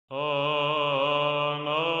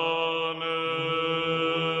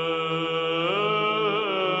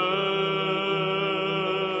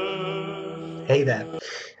Hey there.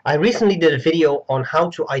 I recently did a video on how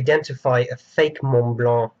to identify a fake Mont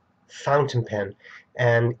Blanc fountain pen,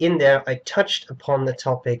 and in there I touched upon the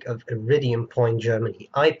topic of Iridium Point Germany,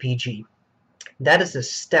 IPG. That is a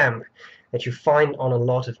stamp that you find on a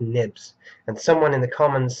lot of nibs, and someone in the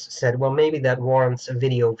comments said, well, maybe that warrants a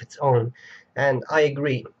video of its own, and I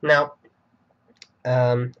agree. Now,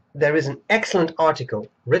 there is an excellent article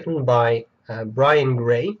written by Brian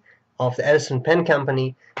Gray of the Edison Pen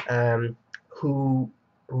Company, who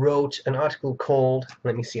wrote an article called,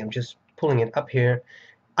 let me see, I'm just pulling it up here,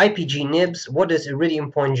 IPG Nibs, What Does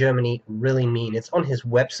Iridium Point Germany Really Mean? It's on his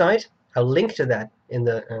website. I'll link to that in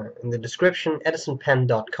the description,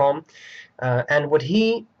 edisonpen.com. And what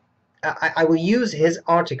I will use his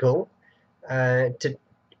article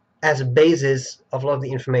as a basis of a lot of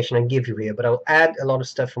the information I give you here, but I will add a lot of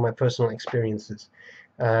stuff from my personal experiences.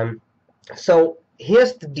 So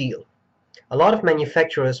here's the deal. A lot of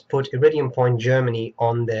manufacturers put Iridium Point Germany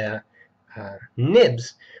on their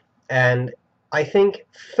nibs, and I think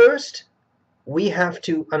first we have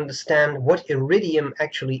to understand what iridium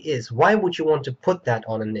actually is. Why would you want to put that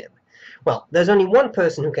on a nib? Well, there's only one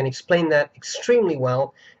person who can explain that extremely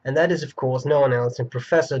well, and that is, of course, no one else than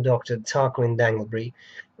Professor Dr. Tarquin Danglebury,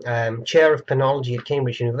 Chair of Penology at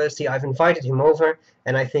Cambridge University. I've invited him over,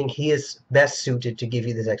 and I think he is best suited to give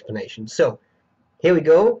you this explanation. So, here we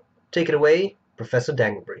go. Take it away, Professor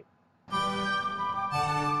Danglebury.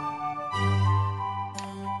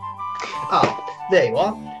 Ah, there you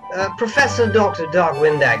are. Professor Dr.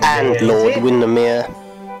 Tarquin Danglebury. And Lord Windermere.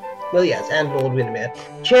 Well, yes, and Lord Windermere.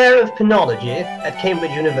 Chair of Penology at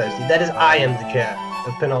Cambridge University. That is, I am the chair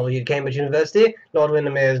of Penology at Cambridge University. Lord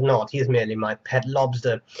Windermere is not. He is merely my pet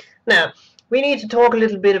lobster. Now, we need to talk a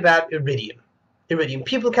little bit about iridium. Iridium.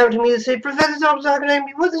 People come to me and say, Professor Dr. Tarquin,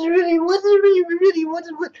 what is iridium? What is iridium?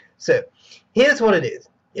 What? So, here's what it is.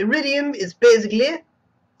 Iridium is basically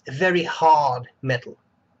a very hard metal.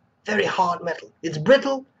 Very hard metal. It's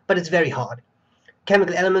brittle, but it's very hard.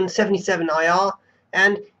 Chemical element 77 IR,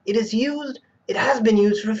 and it has been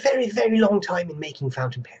used for a very, very long time in making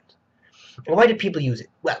fountain pens. And why do people use it?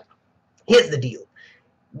 Well, here's the deal.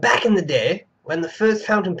 Back in the day, when the first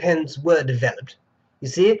fountain pens were developed, you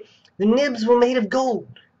see, the nibs were made of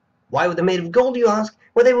gold. Why were they made of gold, you ask?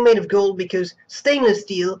 Well, they were made of gold because stainless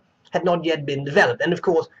steel had not yet been developed. And of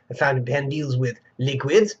course, a fountain pen deals with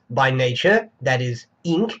liquids by nature, that is,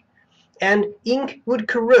 ink, and ink would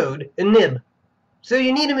corrode a nib. So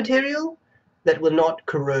you need a material that will not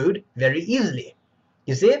corrode very easily.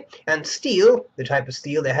 You see? And steel, the type of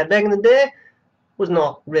steel they had back in the day, was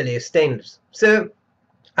not really stainless. So,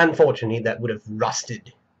 unfortunately, that would have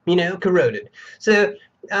rusted, corroded. So,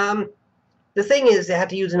 the thing is, they had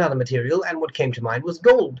to use another material, and what came to mind was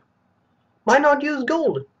gold. Why not use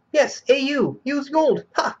gold? Yes, AU, use gold.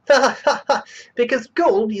 Ha, ha, ha, ha. Because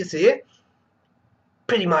gold, you see,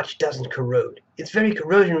 pretty much doesn't corrode. It's very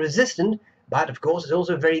corrosion resistant, but of course it's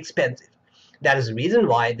also very expensive. That is the reason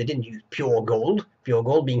why they didn't use pure gold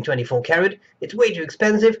being 24 karat. It's way too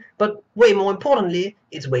expensive, but way more importantly,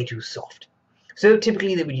 it's way too soft. So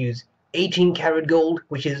typically they would use 18 karat gold,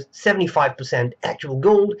 which is 75% actual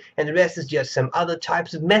gold, and the rest is just some other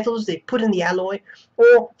types of metals they put in the alloy,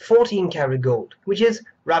 or 14 karat gold, which is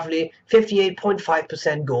roughly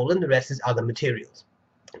 58.5% gold, and the rest is other materials.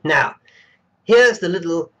 Now, here's the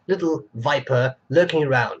little viper lurking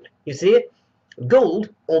around. You see, gold,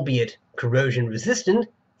 albeit corrosion resistant,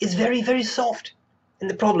 is very, very soft. And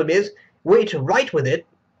the problem is, were you to write with it,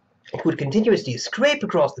 it would continuously scrape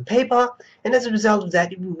across the paper, and as a result of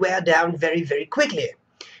that, it would wear down very, very quickly.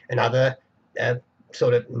 Another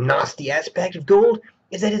sort of nasty aspect of gold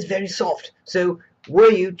is that it's very soft. So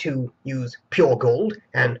were you to use pure gold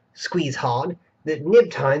and squeeze hard, the nib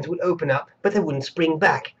tines would open up, but they wouldn't spring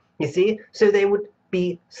back. You see? So they would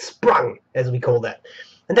be sprung, as we call that.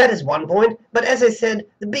 And that is one point, but as I said,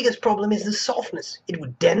 the biggest problem is the softness. It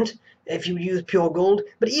would dent if you use pure gold,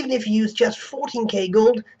 but even if you use just 14K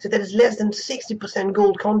gold, so that is less than 60%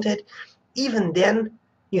 gold content, even then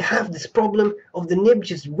you have this problem of the nib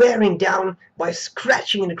just wearing down by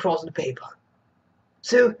scratching it across the paper.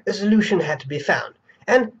 So a solution had to be found,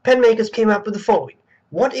 and pen makers came up with the following.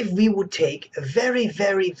 What if we would take a very,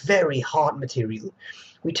 very, very hard material,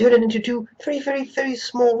 we turn it into two very, very, very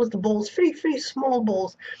small little balls, very, very small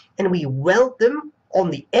balls, and we weld them on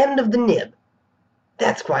the end of the nib.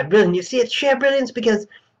 That's quite brilliant. You see, it's sheer brilliance because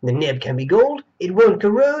the nib can be gold, it won't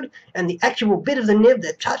corrode, and the actual bit of the nib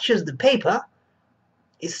that touches the paper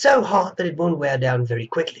is so hard that it won't wear down very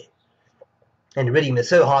quickly. And iridium is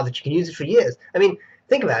so hard that you can use it for years. I mean,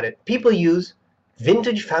 think about it. People use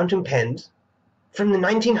vintage fountain pens from the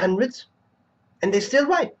 1900s, and they still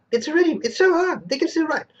write. It's iridium. It's so hard. They can still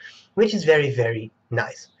write, which is very, very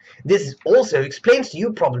nice. This also explains to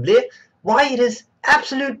you probably why it is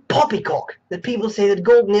absolute poppycock that people say that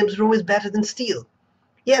gold nibs are always better than steel.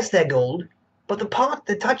 Yes, they're gold, but the part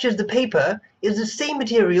that touches the paper is the same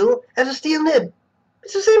material as a steel nib.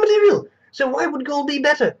 It's the same material. So why would gold be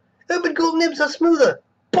better? Oh, but gold nibs are smoother.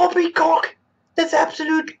 Poppycock! That's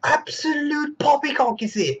absolute poppycock, you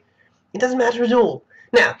see. It doesn't matter at all.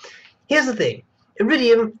 Now, here's the thing.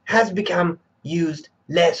 Iridium has become used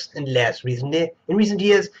less and less recently. In recent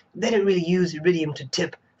years, they don't really use iridium to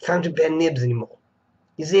tip fountain pen nibs anymore.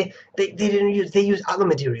 You see, they use other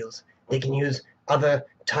materials. They can use other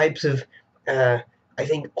types of, I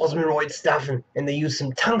think, osmiroid stuff, and they use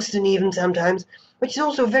some tungsten even sometimes, which is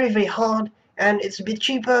also very, very hard, and it's a bit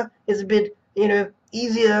cheaper, it's a bit,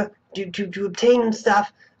 easier to obtain and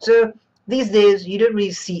stuff. So these days, you don't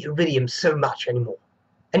really see iridium so much anymore.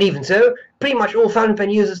 And even so, pretty much all fountain pen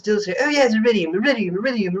users still say, oh yes, iridium, iridium,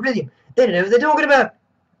 iridium, iridium. They don't know what they're talking about.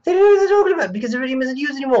 They don't know what they're talking about because iridium isn't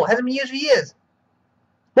used anymore. Hasn't been used for years.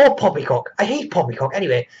 More poppycock. I hate poppycock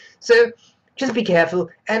anyway. So just be careful,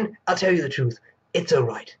 and I'll tell you the truth. It's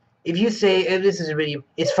alright. If you say, oh, this is iridium,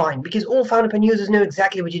 it's fine, because all fountain pen users know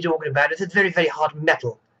exactly what you're talking about. It's a very, very hard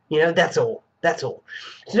metal. That's all. That's all.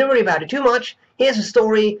 So don't worry about it too much. Here's a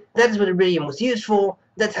story. That's what iridium was used for.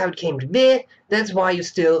 That's how it came to be. That's why you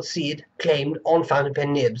still see it claimed on fountain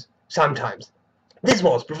pen nibs. Sometimes. This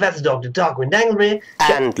was Professor Dr. Tarquin Danglebury.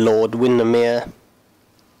 And Lord Windermere.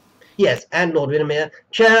 Yes, and Lord Windermere,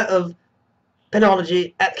 Chair of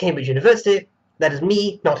Penology at Cambridge University. That is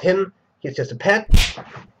me, not him. He's just a pet.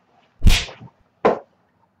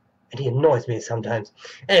 And he annoys me sometimes.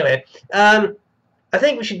 Anyway, I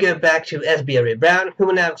think we should go back to B.R.E. Brown, who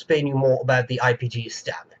will now explain you more about the IPG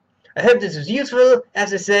stuff. I hope this was useful,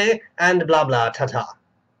 as I say, and blah blah ta-ta.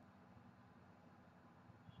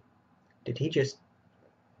 Did he just...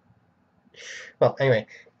 Well, anyway.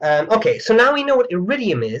 Okay, so now we know what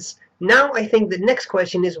iridium is. Now I think the next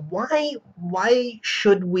question is, why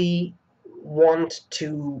should we want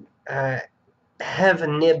to have a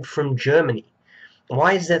nib from Germany?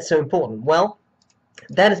 Why is that so important? Well,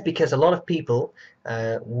 that is because a lot of people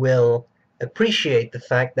will appreciate the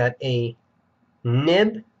fact that a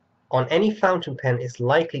nib on any fountain pen is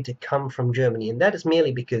likely to come from Germany, and that is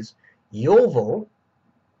merely because JOWO,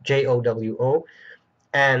 J-O-W-O,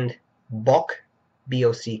 and BOCK,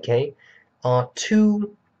 B-O-C-K, are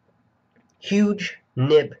two huge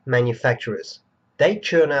nib manufacturers. They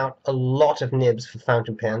churn out a lot of nibs for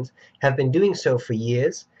fountain pens, have been doing so for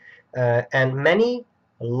years, and many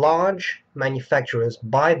large manufacturers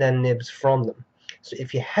buy their nibs from them. So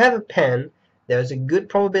if you have a pen, there's a good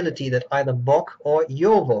probability that either BOCK or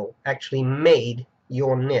JOWO actually made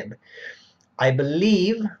your nib. I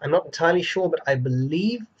believe, I'm not entirely sure, but I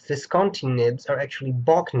believe Visconti nibs are actually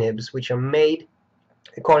BOCK nibs, which are made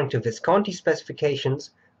according to Visconti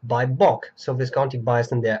specifications by BOCK. So Visconti buys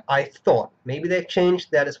them there. I thought. Maybe they've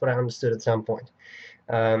changed. That is what I understood at some point.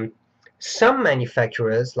 Some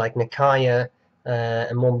manufacturers, like Nakaya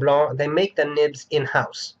and Montblanc, they make their nibs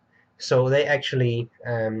in-house. So they actually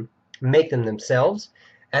make them themselves.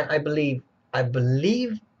 And I believe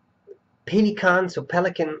Pelican, so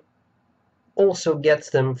Pelican, also gets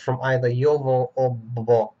them from either JOWO or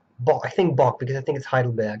BOCK. I think BOCK, because I think it's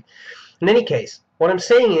Heidelberg. In any case, what I'm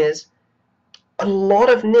saying is a lot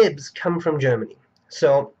of nibs come from Germany.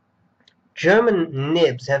 So German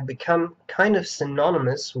nibs have become kind of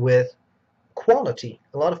synonymous with quality.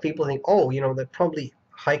 A lot of people think, oh, they're probably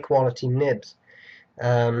high quality nibs.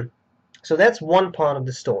 So that's one part of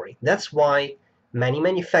the story. That's why many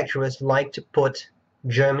manufacturers like to put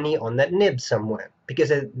Germany on that nib somewhere,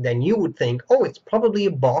 because then you would think, oh, it's probably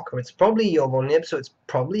a BOCK or it's probably a JOWO nib, so it's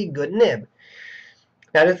probably a good nib.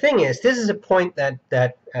 Now the thing is, this is a point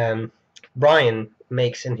that Brian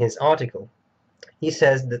makes in his article. He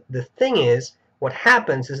says that the thing is, what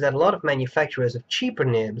happens is that a lot of manufacturers of cheaper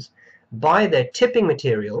nibs buy their tipping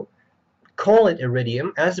material, call it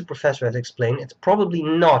iridium. As the professor has explained, it's probably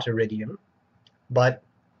not iridium, but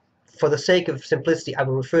for the sake of simplicity, I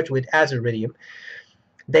will refer to it as iridium.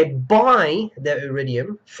 They buy their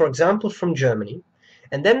iridium, for example, from Germany,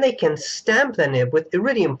 and then they can stamp their nib with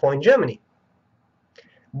Iridium Point Germany.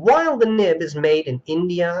 While the nib is made in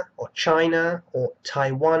India or China or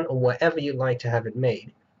Taiwan or wherever you like to have it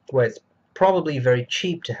made, where it's probably very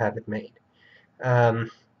cheap to have it made.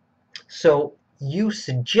 So you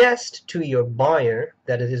suggest to your buyer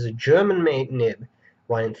that it is a German-made nib,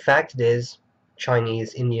 while in fact it is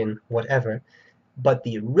Chinese, Indian, whatever. But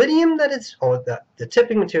the iridium that is, or the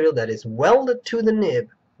tipping material that is welded to the nib,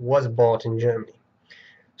 was bought in Germany.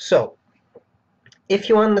 So if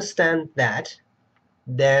you understand that,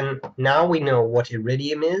 then now we know what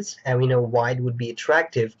iridium is, and we know why it would be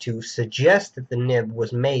attractive to suggest that the nib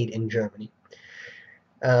was made in Germany.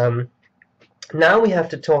 Now we have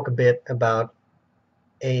to talk a bit about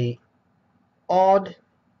a odd,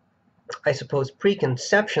 I suppose,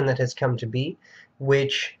 preconception that has come to be,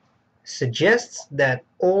 which suggests that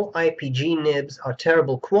all IPG nibs are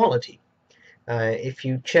terrible quality. If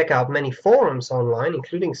you check out many forums online,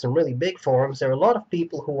 including some really big forums, there are a lot of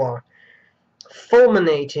people who are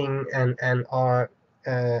fulminating and are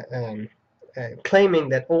claiming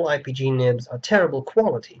that all IPG nibs are terrible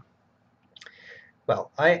quality.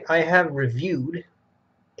 Well, I have reviewed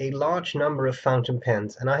a large number of fountain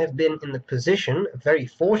pens, and I have been in the position, a very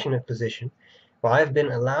fortunate position, where I have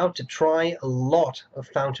been allowed to try a lot of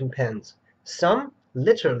fountain pens. Some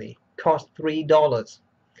literally cost $3,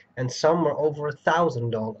 and some were over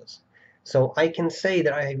 $1,000. So I can say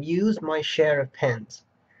that I have used my share of pens.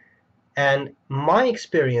 And my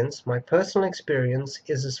experience, my personal experience,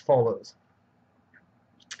 is as follows.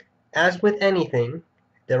 As with anything,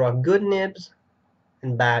 there are good nibs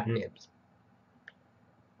and bad nibs.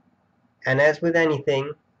 And as with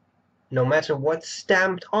anything, no matter what's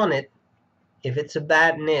stamped on it, if it's a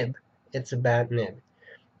bad nib, it's a bad nib.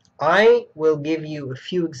 I will give you a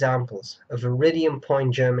few examples of Iridium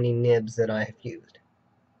Point Germany nibs that I have used.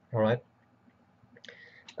 Alright?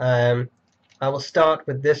 I will start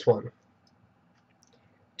with this one.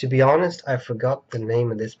 To be honest, I forgot the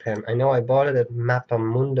name of this pen. I know I bought it at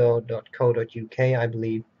mapamundo.co.uk, I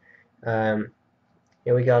believe.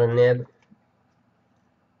 Here we got a nib.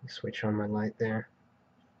 Switch on my light there.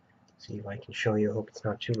 See if I can show you. I hope it's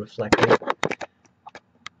not too reflective.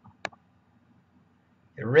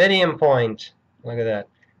 Iridium Point. Look at that.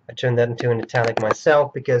 I turned that into an italic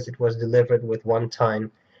myself because it was delivered with one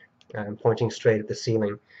time pointing straight at the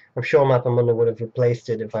ceiling. I'm sure Mapamundo would have replaced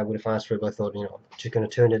it if I would have asked for it, but I thought, you know, I'm just going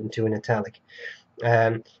to turn it into an italic.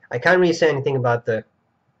 I can't really say anything about the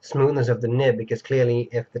smoothness of the nib, because clearly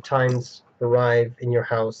if the times arrive in your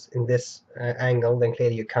house in this angle, then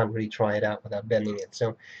clearly you can't really try it out without bending it.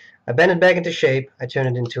 So I bend it back into shape, I turn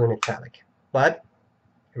it into an italic. But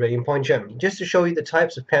Iridium Point Germany, just to show you the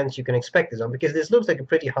types of pens you can expect this on, because this looks like a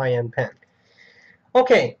pretty high-end pen.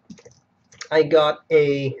 Okay, I got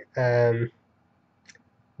a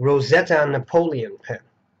Rosetta Napoleon pen,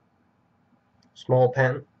 small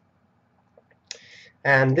pen,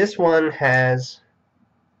 and this one has,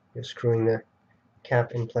 just screwing the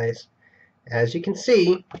cap in place, as you can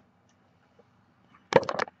see,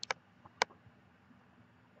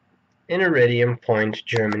 an Iridium Point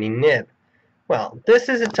Germany nib. Well, this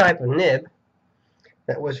is a type of nib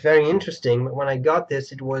that was very interesting, but when I got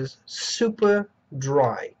this, it was super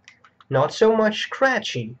dry. Not so much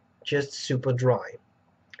scratchy, just super dry.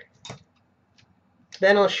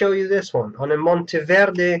 Then I'll show you this one on a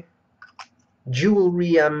Monteverde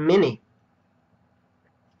Jewelria Mini.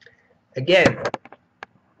 Again,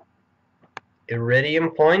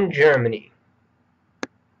 Iridium Point Germany.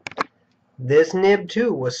 This nib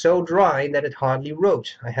too was so dry that it hardly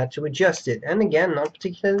wrote. I had to adjust it, and again, not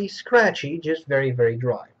particularly scratchy, just very, very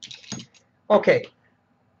dry. Okay,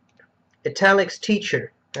 Italics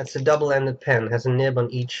Teacher. That's a double-ended pen, has a nib on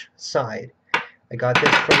each side. I got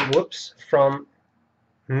this from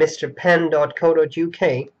mrpen.co.uk.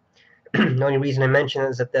 The only reason I mention it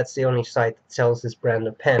is that that's the only site that sells this brand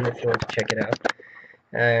of pen, if you want to check it out.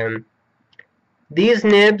 These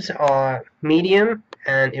nibs are medium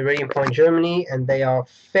and Iridium Point Germany, and they are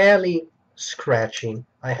fairly scratchy.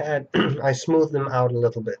 I smoothed them out a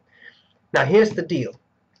little bit. Now here's the deal.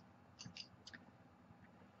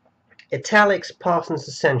 Italics Parsons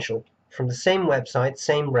Essential, from the same website,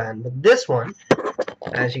 same brand, but this one,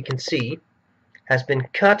 as you can see, has been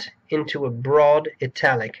cut into a broad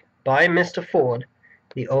italic by Mr. Ford,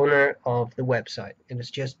 the owner of the website. It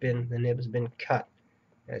has just been, the nib has been cut,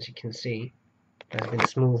 as you can see, has been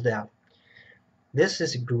smoothed out. This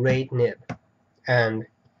is a great nib, and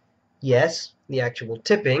yes, the actual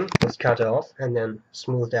tipping was cut off and then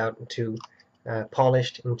smoothed out into,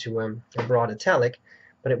 polished into a broad italic,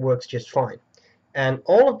 but it works just fine. And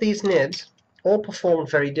all of these nibs all performed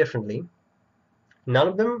very differently. None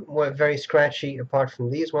of them were very scratchy apart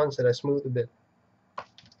from these ones that I smoothed a bit.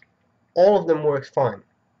 All of them worked fine.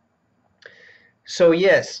 So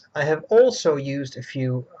yes, I have also used a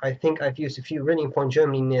few, I think I've used a few Iridium Point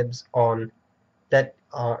Germany nibs on that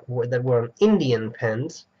were on Indian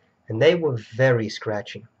pens, and they were very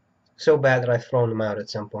scratchy. So bad that I've thrown them out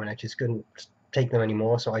at some point. I just couldn't take them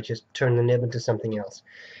anymore, so I just turned the nib into something else.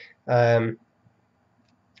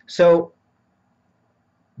 So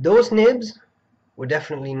those nibs were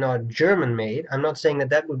definitely not German made. I'm not saying that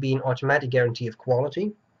that would be an automatic guarantee of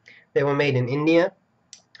quality. They were made in India.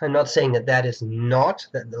 I'm not saying that that is not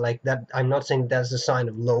like that. I'm not saying that's a sign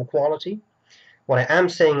of low quality. What I am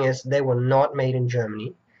saying is they were not made in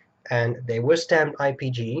Germany, and they were stamped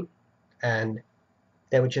IPG, and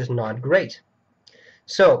they were just not great.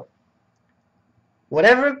 So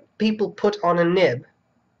whatever people put on a nib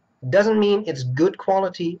doesn't mean it's good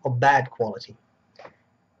quality or bad quality.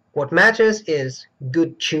 What matters is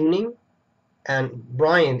good tuning, and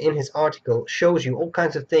Brian in his article shows you all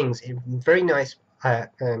kinds of things in very nice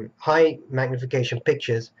high magnification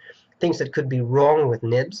pictures, things that could be wrong with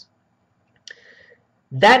nibs.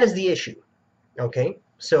 That is the issue. Okay,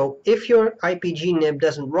 so if your IPG nib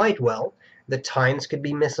doesn't write well, the tines could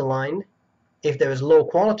be misaligned. If there is low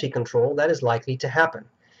quality control, that is likely to happen.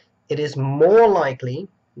 It is more likely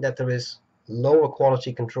that there is lower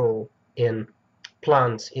quality control in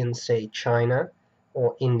plants in, say, China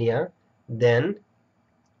or India than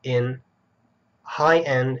in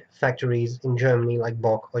high-end factories in Germany like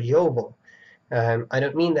Bock or Jovo. I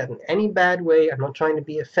don't mean that in any bad way. I'm not trying to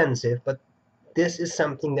be offensive, but this is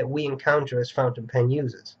something that we encounter as fountain pen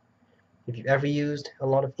users. If you've ever used a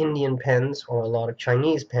lot of Indian pens or a lot of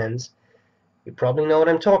Chinese pens, you probably know what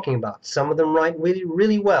I'm talking about. Some of them write really,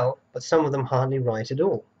 really well, but some of them hardly write at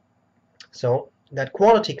all. So that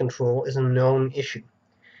quality control is a known issue.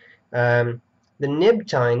 The nib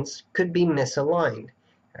tines could be misaligned.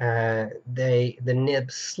 The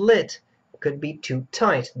nib slit could be too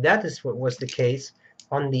tight. That is what was the case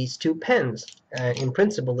on these two pens. In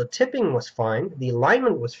principle, the tipping was fine, the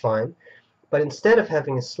alignment was fine, but instead of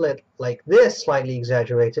having a slit like this, slightly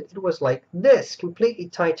exaggerated, it was like this, completely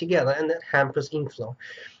tied together, and that hampers inflow.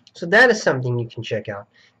 So that is something you can check out.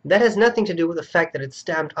 That has nothing to do with the fact that it's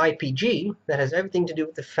stamped IPG. That has everything to do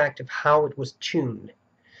with the fact of how it was tuned.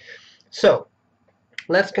 So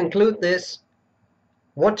let's conclude this.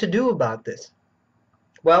 What to do about this?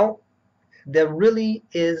 Well, there really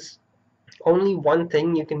is only one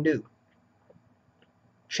thing you can do.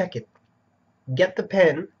 Check it. Get the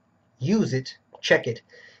pen, use it, check it.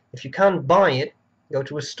 If you can't buy it, go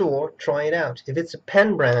to a store, try it out. If it's a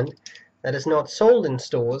pen brand that is not sold in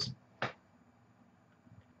stores,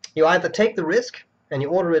 you either take the risk and you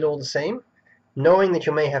order it all the same, knowing that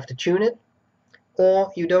you may have to tune it,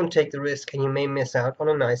 or you don't take the risk and you may miss out on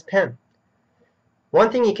a nice pen. One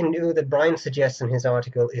thing you can do that Brian suggests in his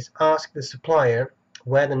article is ask the supplier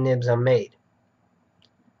where the nibs are made.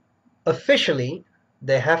 Officially,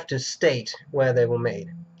 they have to state where they were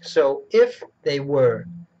made. So if they were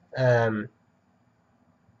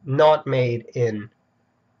not made in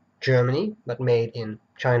Germany, but made in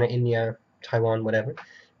China, India, Taiwan, whatever,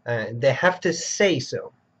 they have to say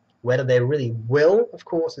so. Whether they really will, of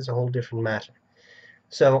course, is a whole different matter.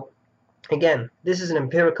 So again, this is an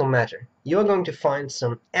empirical matter. You're going to find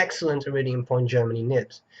some excellent Iridium Point Germany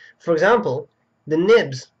nibs. For example, the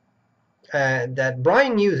nibs that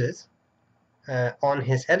Brian uses on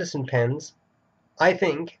his Edison pens, I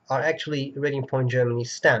think, are actually Iridium Point Germany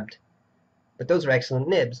stamped. But those are excellent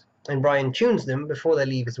nibs, and Brian tunes them before they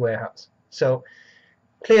leave his warehouse. So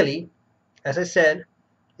clearly, as I said,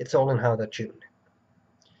 it's all in how they're tuned.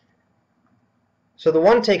 So the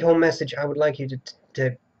one take-home message I would like you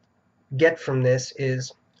to get from this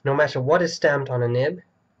is, no matter what is stamped on a nib,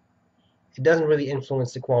 it doesn't really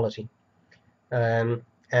influence the quality. And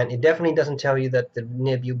it definitely doesn't tell you that the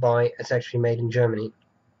nib you buy is actually made in Germany.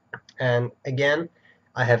 And again,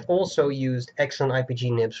 I have also used excellent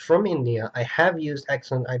IPG nibs from India. I have used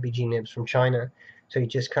excellent IPG nibs from China, so you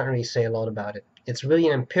just can't really say a lot about it. It's really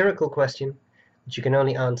an empirical question that you can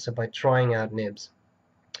only answer by trying out nibs,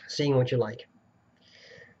 seeing what you like.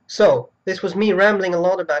 So, this was me rambling a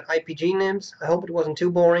lot about IPG nibs. I hope it wasn't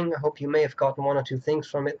too boring. I hope you may have gotten one or two things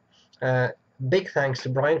from it. Big thanks to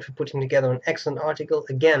Brian for putting together an excellent article.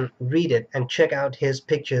 Again, read it and check out his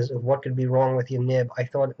pictures of what could be wrong with your nib. I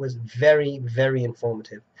thought it was very, very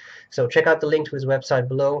informative. So check out the link to his website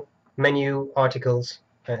below, menu, articles,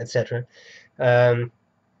 etc. That's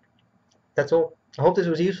all. I hope this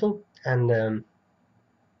was useful, and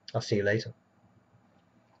I'll see you later.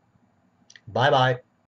 Bye-bye.